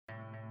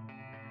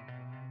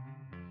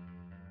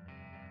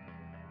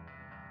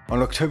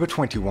On October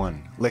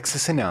 21,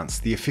 Lexus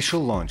announced the official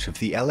launch of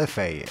the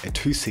LFA, a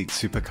two-seat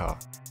supercar,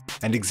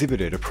 and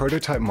exhibited a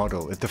prototype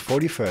model at the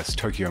 41st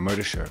Tokyo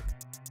Motor Show.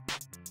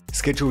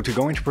 Scheduled to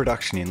go into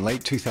production in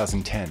late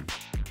 2010,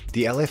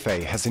 the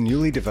LFA has a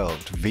newly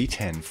developed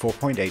V10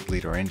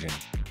 4.8-litre engine.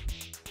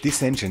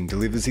 This engine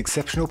delivers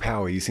exceptional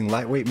power using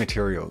lightweight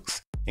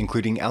materials,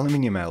 including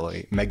aluminium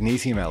alloy,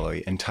 magnesium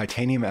alloy, and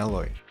titanium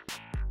alloy.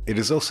 It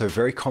is also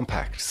very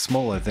compact,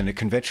 smaller than a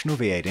conventional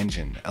V8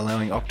 engine,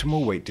 allowing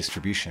optimal weight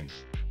distribution.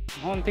 基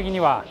本的に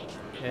は、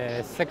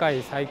世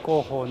界最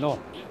高峰の、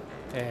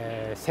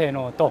性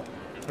能と、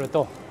それ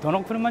とど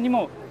の車に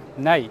も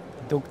ない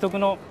独特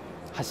の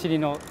走り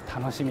の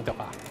楽しみと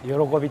か喜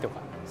びと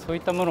か、そうい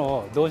ったもの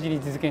を同時に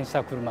実現し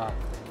た車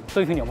と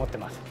いうふうに思って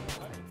ます。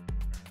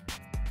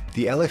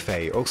The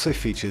LFA also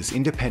features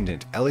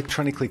independent,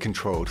 electronically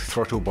controlled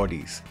throttle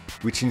bodies,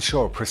 which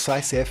ensure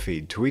precise air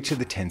feed to each of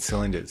the 10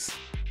 cylinders.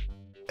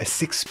 A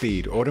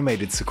 6-speed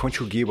automated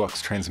sequential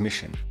gearbox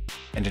transmission,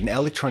 and an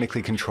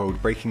electronically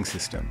controlled braking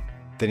system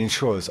that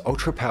ensures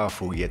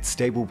ultra-powerful yet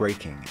stable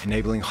braking,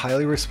 enabling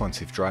highly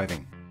responsive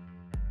driving.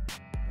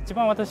 一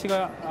番私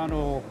が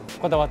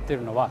こだわってい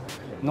るのは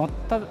乗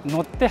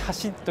って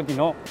走る時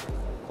の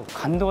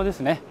感動です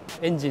ね。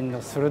エンジン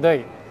の鋭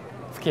い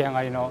吹き上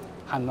がりの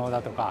反応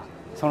だとか、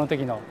その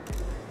時の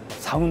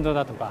サウンド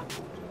だとか、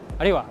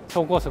あるいは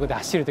走高速で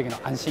走る時の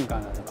安心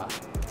感だとか、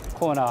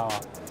コーナーを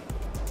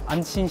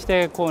安心し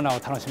てコーナ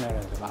ーを楽しめられ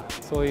るとか、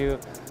そういう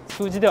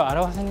数字では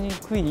表せに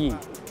くい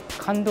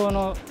感動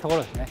のとこ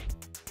ろですね。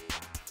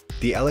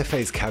The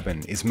LFA's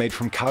cabin is made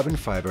from carbon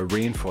fiber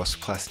reinforced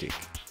plastic,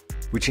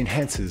 which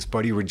enhances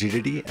body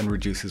rigidity and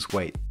reduces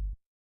weight.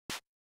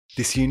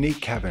 This unique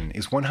cabin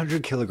is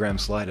 100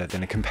 kilograms lighter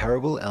than a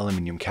comparable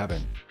aluminium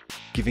cabin,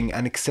 giving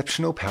an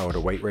exceptional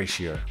power-to-weight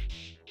ratio.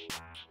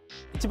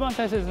 一番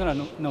大切な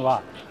の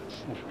は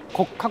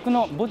骨格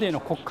のボディの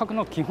骨格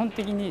の基本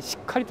的にし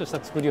っかりとし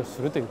た作りを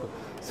するということ、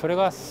それ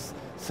が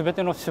全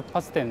ての出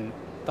発点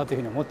だというふ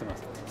うに思っていま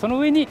す。その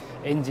上に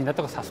エンジンだ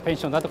とかサスペン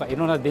ションだとかい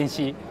ろんな電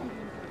子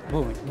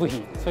部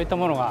品、そういった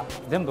ものが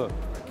全部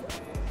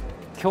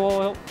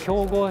競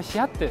合し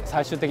合って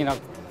最終的な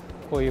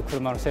こういう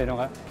車の性能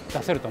が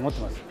出せると思って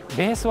います。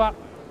ベースは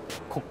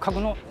骨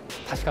格の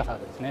確かさ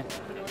ですね。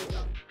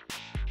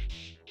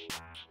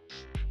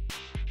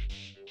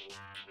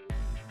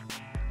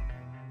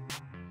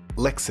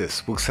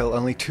Lexus will sell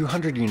only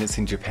 200 units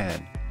in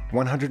Japan,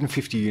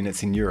 150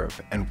 units in Europe,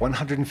 and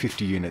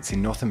 150 units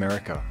in North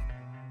America.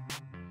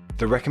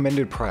 The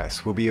recommended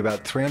price will be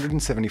about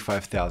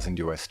 $375,000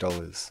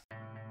 US.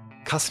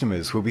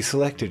 Customers will be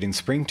selected in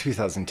spring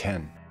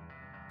 2010.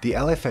 The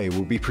LFA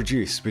will be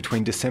produced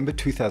between December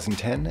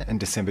 2010 and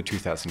December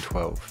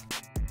 2012.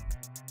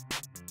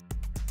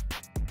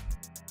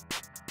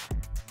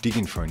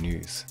 DigInfo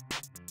News.